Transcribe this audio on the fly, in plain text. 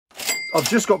I've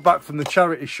just got back from the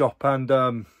charity shop and,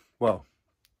 well,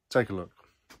 take a look.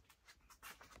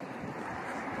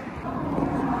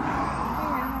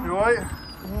 You alright? Yeah.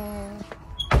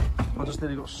 I just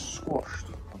nearly got squashed.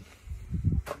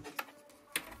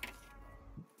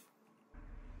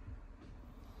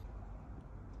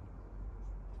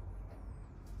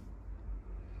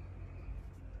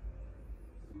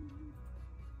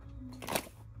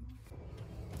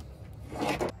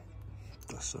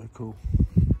 That's so cool.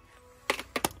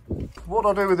 What do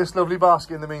I do with this lovely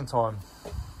basket in the meantime?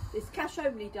 It's cash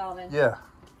only, darling. Yeah.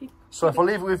 So if I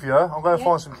leave it with you, I'm going to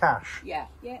find some cash. Yeah,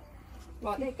 yeah.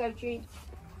 Right, there you go, Jean.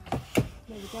 There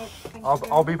we go.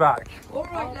 I'll be back. All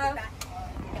right, love.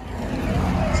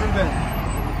 See you then.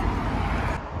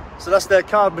 So that's their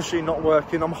card machine not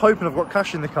working. I'm hoping I've got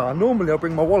cash in the car. Normally I'll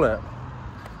bring my wallet.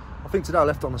 I think today I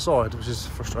left it on the side, which is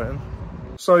frustrating.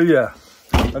 So yeah,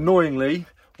 annoyingly,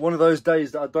 one of those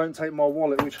days that I don't take my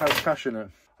wallet which has cash in it.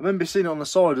 I remember seeing it on the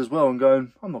side as well and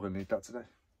going, I'm not going to need that today.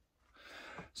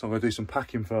 So I'm going to do some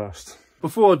packing first.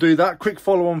 Before I do that, quick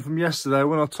follow on from yesterday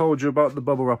when I told you about the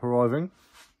bubble wrap arriving.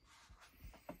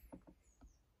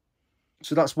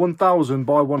 So that's 1,000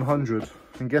 by 100.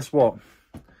 And guess what?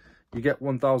 You get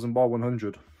 1,000 by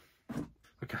 100.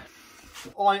 Okay.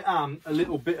 I am a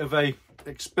little bit of a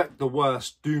expect the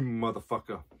worst doom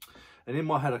motherfucker. And in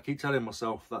my head, I keep telling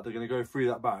myself that they're going to go through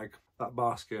that bag, that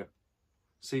basket,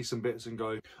 see some bits and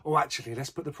go, oh, actually,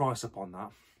 let's put the price up on that.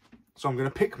 So I'm going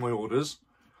to pick my orders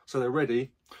so they're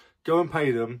ready, go and pay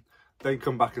them, then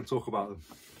come back and talk about them.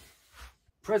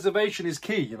 Preservation is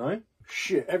key, you know?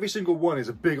 Shit, every single one is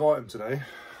a big item today.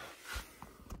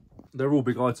 They're all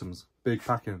big items, big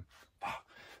packing.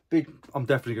 Big, I'm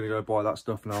definitely going to go buy that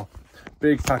stuff now.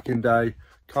 Big packing day,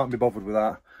 can't be bothered with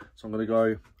that. So I'm going to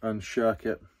go and shirk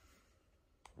it.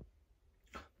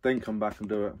 Then come back and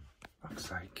do it. Fuck's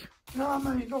sake. No,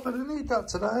 mate, not going to need that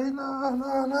today. No,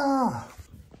 no, no.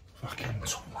 Fucking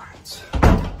twat.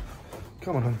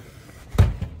 Come on, then.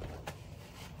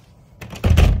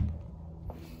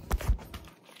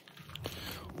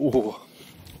 Oh,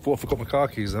 thought I forgot my car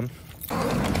keys then.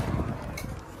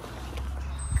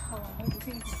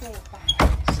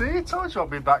 See, I told you I'd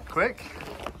be back quick.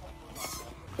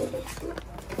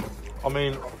 I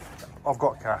mean, I've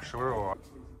got cash, so we're all right.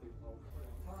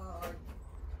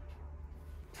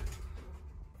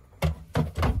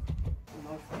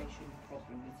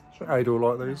 I'd all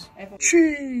like these.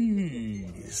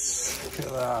 Cheese! Look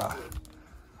at that.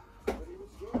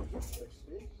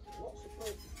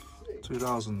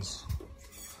 2000s.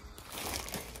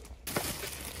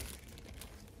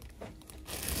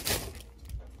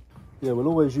 Yeah, we'll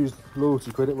always use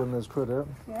loyalty credit when there's credit.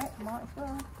 Yeah, might as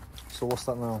well. So what's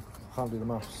that now? I can't do the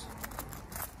maths.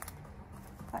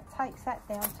 That takes that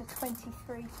down to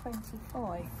 23.25. I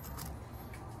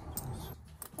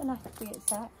don't know if it's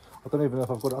that. I don't even know if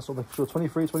I've got it. That's what I'm sure.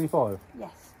 23.25.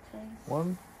 Yes, please.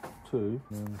 1, 2,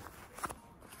 and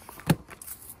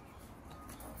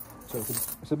so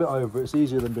it's a bit over. It's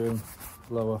easier than doing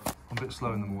lower. I'm a bit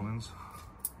slow in the mornings.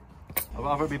 I'd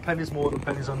rather it be pennies more than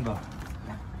pennies under.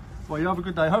 Well, you have a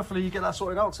good day. Hopefully you get that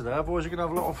sorted out today. Otherwise you're going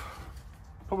to have a lot of,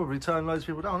 probably turn loads of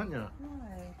people down, aren't you? No,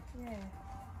 yeah.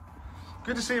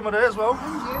 Good to see you, my dear, as well.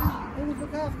 And you. Always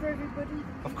look after everybody.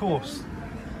 Of course.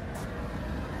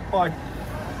 Bye.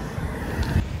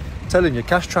 Telling you,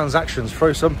 cash transactions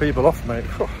throw some people off, mate.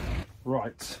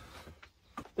 Right.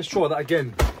 Let's try that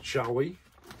again, shall we?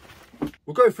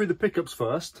 We'll go through the pickups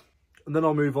first, and then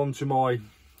I'll move on to my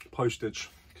postage,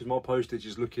 because my postage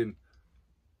is looking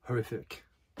horrific.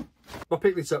 I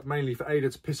picked this up mainly for Ada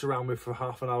to piss around with for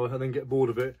half an hour and then get bored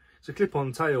of it. It's a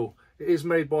clip-on tail. It is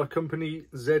made by company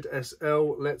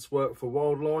ZSL, Let's Work for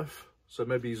Wildlife. So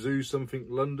maybe Zoo something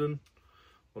London.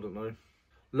 I don't know.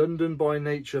 London by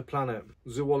Nature Planet.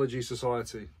 Zoology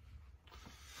Society.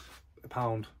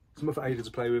 £1. Something for Ada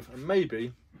to play with. And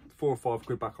maybe 4 or 5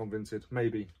 quid back on Vinted.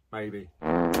 Maybe. Maybe.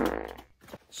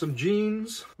 Some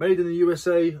jeans made in the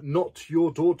USA, not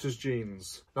your daughter's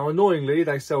jeans. Now, annoyingly,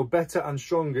 they sell better and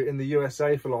stronger in the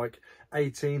USA for like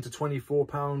 £18 to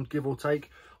 £24, give or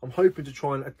take. I'm hoping to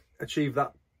try and achieve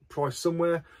that price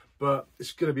somewhere, but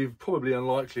it's going to be probably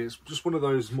unlikely. It's just one of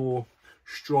those more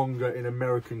stronger in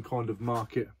American kind of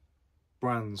market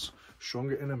brands.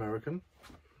 Stronger in American?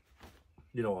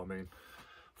 You know what I mean.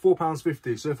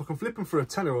 £4.50. So if I can flip them for a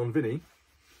tenner on Vinny,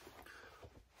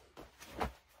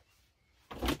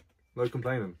 no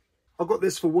complaining. I got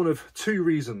this for one of 2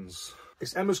 reasons.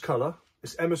 It's Emma's colour,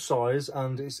 it's Emma's size,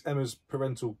 and it's Emma's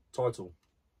parental title,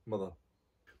 mother.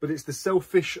 But it's the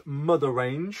Selfish Mother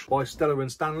range by Stella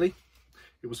and Stanley.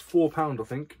 It was £4, I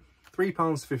think.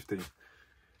 £3.50.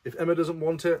 If Emma doesn't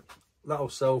want it, that'll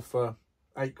sell for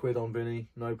 £8 on Vinny,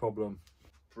 no problem.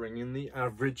 Bringing the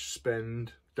average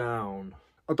spend down.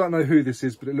 I don't know who this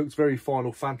is, but it looks very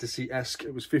Final Fantasy-esque.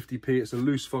 It was 50p, it's a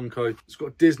loose Funko. It's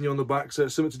got Disney on the back, so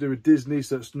it's something to do with Disney,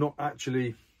 so it's not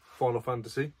actually Final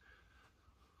Fantasy.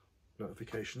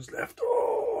 Notifications left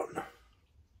on.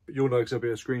 But you'll know because there'll be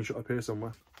a screenshot up here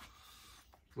somewhere.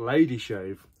 Lady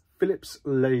Shave. Philips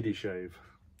Lady Shave.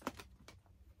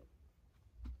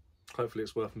 Hopefully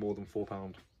it's worth more than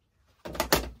 £4.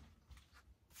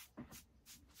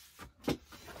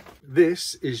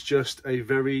 This is just a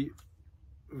very,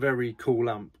 very cool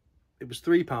lamp. It was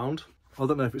 £3. I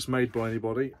don't know if it's made by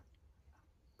anybody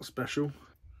special.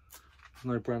 There's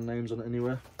no brand names on it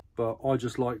anywhere, but I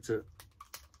just liked it.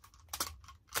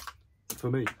 For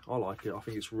me, I like it. I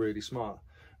think it's really smart.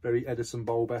 Very Edison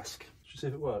bulb-esque. Should we see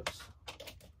if it works?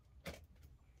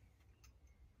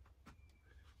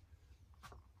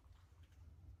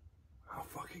 How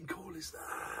fucking cool is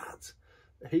that?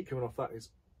 The heat coming off that is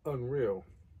unreal.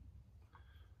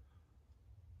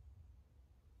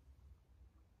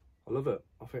 I love it.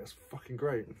 I think it's fucking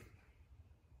great.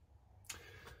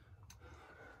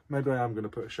 Maybe I am going to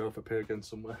put a shelf up here again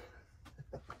somewhere.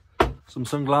 Some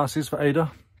sunglasses for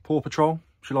Ada. Paw Patrol.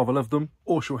 She'll either love them,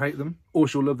 or she'll hate them, or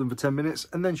she'll love them for 10 minutes,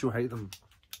 and then she'll hate them.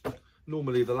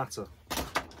 Normally the latter.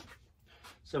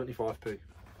 75p.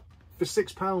 For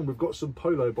 £6, we've got some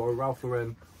Polo by Ralph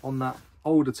Lauren on that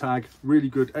older tag. Really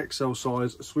good XL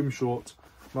size, swim short.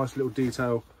 Nice little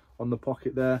detail on the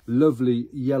pocket there. Lovely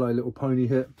yellow little pony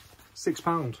hit.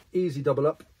 £6. Easy double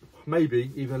up.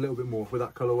 Maybe even a little bit more with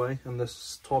that colourway and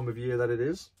this time of year that it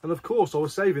is. And of course I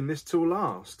was saving this till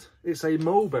last. It's a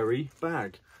mulberry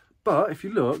bag. But if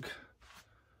you look,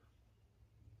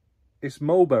 it's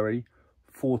mulberry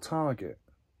for Target.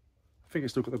 I think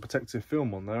it's still got the protective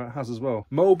film on there. It has as well.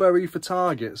 Mulberry for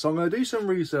Target. So I'm going to do some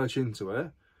research into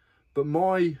it. But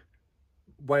my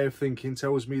way of thinking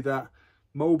tells me that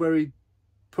mulberry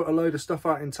put a load of stuff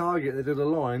out in Target. They did a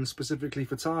line specifically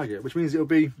for Target, which means it'll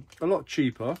be a lot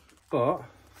cheaper. But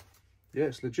yeah,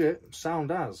 it's legit.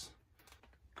 Sound as.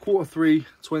 Q3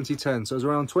 2010. So it was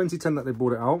around 2010 that they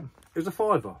brought it out. It was a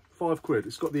 £5. £5.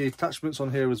 It's got the attachments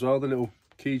on here as well, the little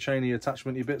keychainy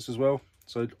attachmenty bits as well.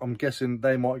 So I'm guessing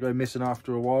they might go missing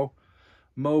after a while.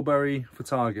 Mulberry for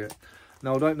Target.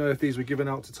 Now I don't know if these were given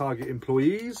out to Target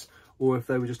employees or if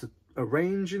they were just a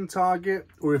range in Target,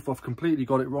 or if I've completely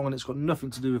got it wrong and it's got nothing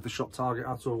to do with the shop Target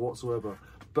at all whatsoever.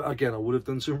 But again, I would have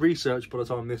done some research by the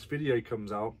time this video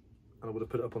comes out and I would have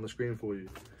put it up on the screen for you.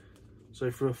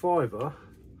 So for a £5, I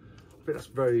think that's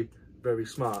very, very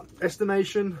smart.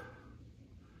 Estimation,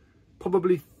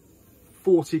 probably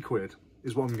 £40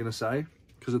 is what I'm going to say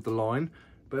because of the line.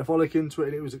 But if I look into it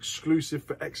and it was exclusive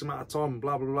for X amount of time,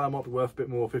 blah, blah, blah, it might be worth a bit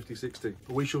more, 50, 60.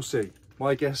 But we shall see.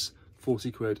 My guess,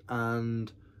 £40.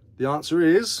 And the answer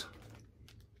is,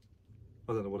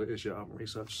 I don't know what it is yet, I haven't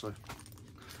researched, so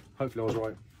hopefully I was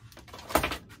right.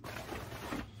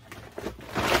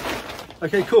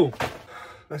 Okay, cool.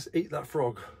 Let's eat that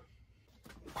frog.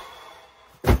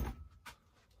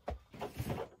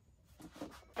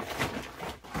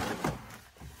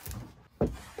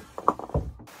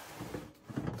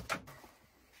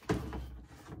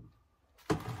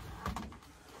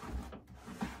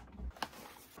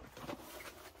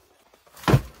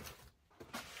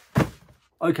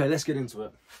 Okay, let's get into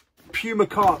it. Puma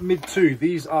Kart Mid 2.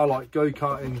 These are like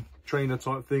go-karting trainer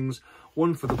type things.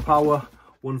 One for the power,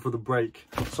 one for the brake.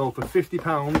 Sold for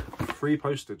 £50, free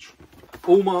postage.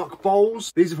 Allmark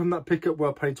bowls. These are from that pickup where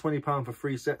I paid £20 for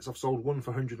 3 sets. I've sold one for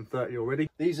 130 already.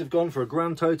 These have gone for a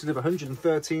grand total of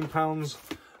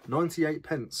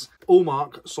 £113.98.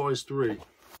 Allmark size 3.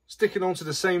 Sticking on to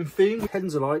the same theme,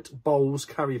 Henzolite bowls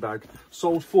carry bag.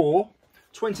 Sold for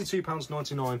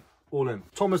 £22.99. all in.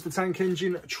 Thomas the Tank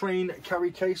Engine train carry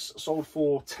case sold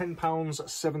for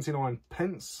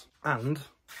 £10.79. And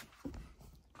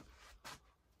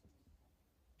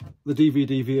the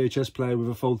DVD VHS player with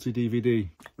a faulty DVD,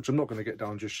 which I'm not going to get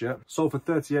down just yet. Sold for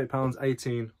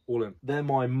 £38.18 all in. They're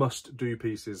my must-do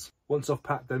pieces. Once I've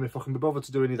packed them, if I can be bothered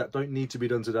to do any that don't need to be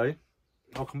done today,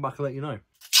 I'll come back and let you know.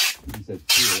 He said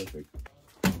terrific.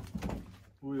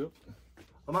 Oh, yeah.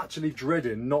 I'm actually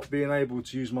dreading not being able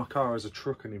to use my car as a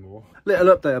truck anymore.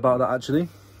 Little update about that actually.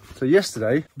 So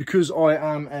yesterday, because I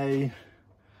am a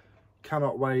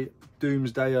cannot wait,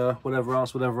 doomsdayer, whatever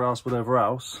else,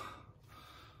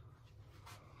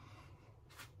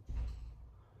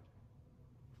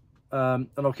 and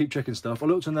I'll keep checking stuff. I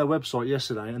looked on their website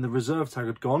yesterday and the reserve tag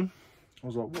had gone. I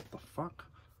was like, what the fuck?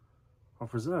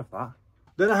 I've reserved that.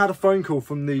 Then I had a phone call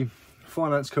from the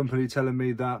finance company telling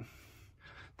me that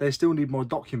they still need my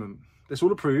document. It's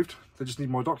all approved. They just need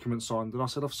my documents signed. And I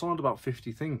said, I've signed about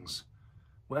 50 things.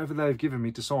 Whatever they've given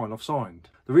me to sign, I've signed.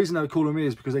 The reason they're calling me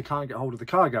is because they can't get hold of the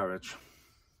car garage.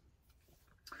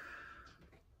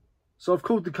 So I've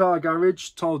called the car garage,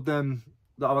 told them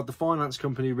that I've had the finance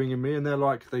company ringing me, and they're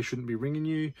like, they shouldn't be ringing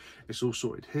you. It's all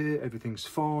sorted here. Everything's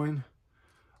fine.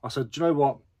 I said, do you know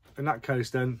what? In that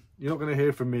case, then, you're not going to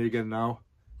hear from me again now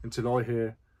until I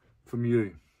hear from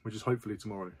you, which is hopefully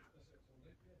tomorrow.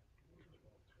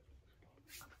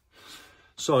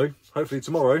 So, hopefully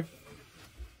tomorrow,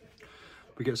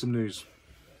 we get some news.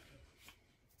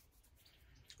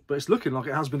 But it's looking like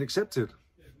it has been accepted,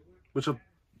 which I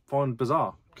find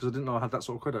bizarre, because I didn't know I had that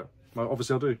sort of credit. Well,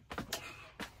 obviously I do.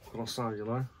 What I say, you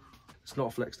know? It's not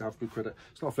a flex to have good credit.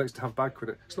 It's not a flex to have bad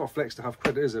credit. It's not a flex to have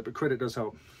credit, is it? But credit does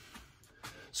help.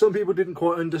 Some people didn't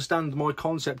quite understand my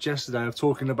concept yesterday of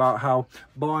talking about how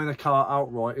buying a car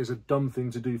outright is a dumb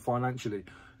thing to do financially.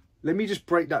 Let me just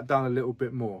break that down a little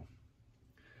bit more.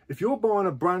 If you're buying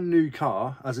a brand new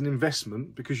car as an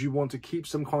investment because you want to keep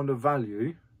some kind of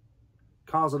value,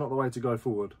 cars are not the way to go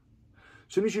forward.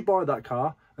 As soon as you buy that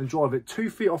car and drive it 2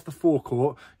 feet off the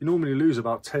forecourt, you normally lose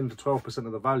about 10 to 12%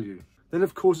 of the value. Then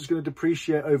of course it's going to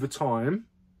depreciate over time,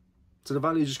 so the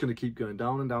value is just going to keep going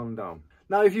down and down and down.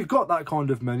 Now, if you've got that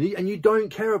kind of money and you don't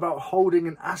care about holding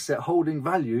an asset, holding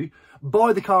value,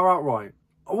 buy the car outright.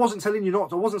 I wasn't telling you not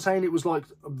to. I wasn't saying it was like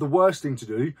the worst thing to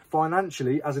do.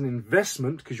 Financially, as an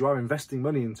investment, because you are investing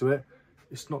money into it,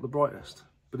 it's not the brightest.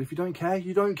 But if you don't care,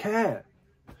 you don't care.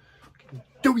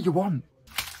 Do what you want,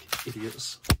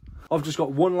 idiots. I've just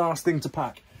got one last thing to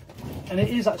pack. And it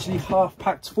is actually half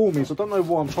packed for me, so I don't know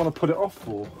why I'm trying to put it off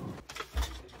for.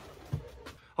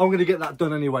 I'm going to get that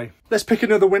done anyway. Let's pick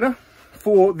another winner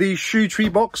for the shoe tree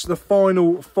box, the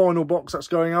final box that's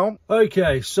going out.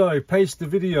 Okay, so paste the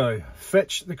video,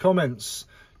 fetch the comments,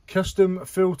 custom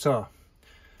filter,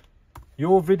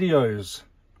 your videos,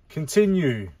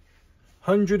 continue,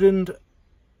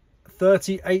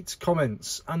 138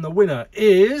 comments, and the winner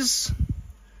is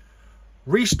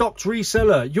Restocked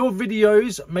Reseller. Your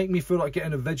videos make me feel like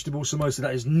getting a vegetable samosa.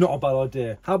 That is not a bad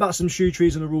idea. How about some shoe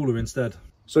trees and a ruler instead?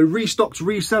 So Restocked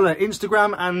Reseller,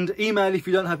 Instagram and email, if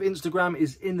you don't have Instagram,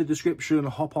 is in the description.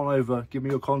 Hop on over, give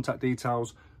me your contact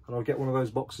details, and I'll get one of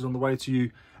those boxes on the way to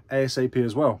you ASAP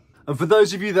as well. And for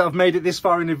those of you that have made it this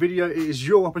far in the video, it is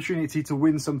your opportunity to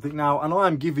win something now, and I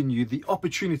am giving you the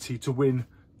opportunity to win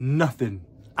nothing.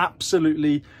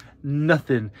 Absolutely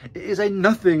nothing. It is a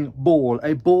nothing ball,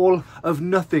 a ball of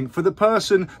nothing. For the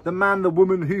person, the man, the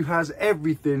woman who has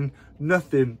everything,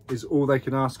 nothing is all they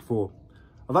can ask for.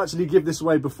 I've actually given this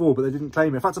away before, but they didn't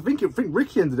claim it. In fact, I think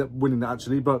Ricky ended up winning it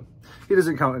actually, but he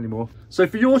doesn't count anymore. So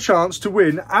for your chance to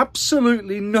win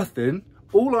absolutely nothing,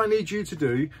 all I need you to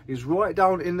do is write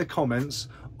down in the comments,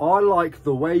 I like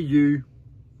the way you,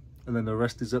 and then the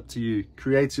rest is up to you.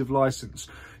 Creative license.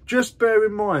 Just bear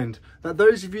in mind that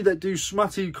those of you that do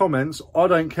smutty comments, I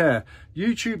don't care.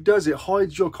 YouTube does it,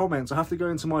 hides your comments. I have to go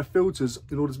into my filters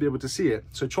in order to be able to see it.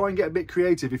 So try and get a bit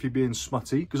creative if you're being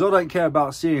smutty, because I don't care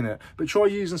about seeing it. But try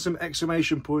using some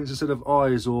exclamation points instead of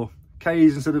I's, or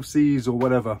K's instead of C's, or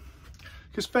whatever.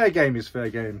 Because fair game is fair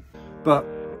game. But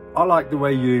I like the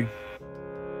way you...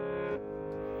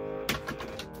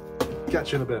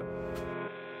 Catch you in a bit.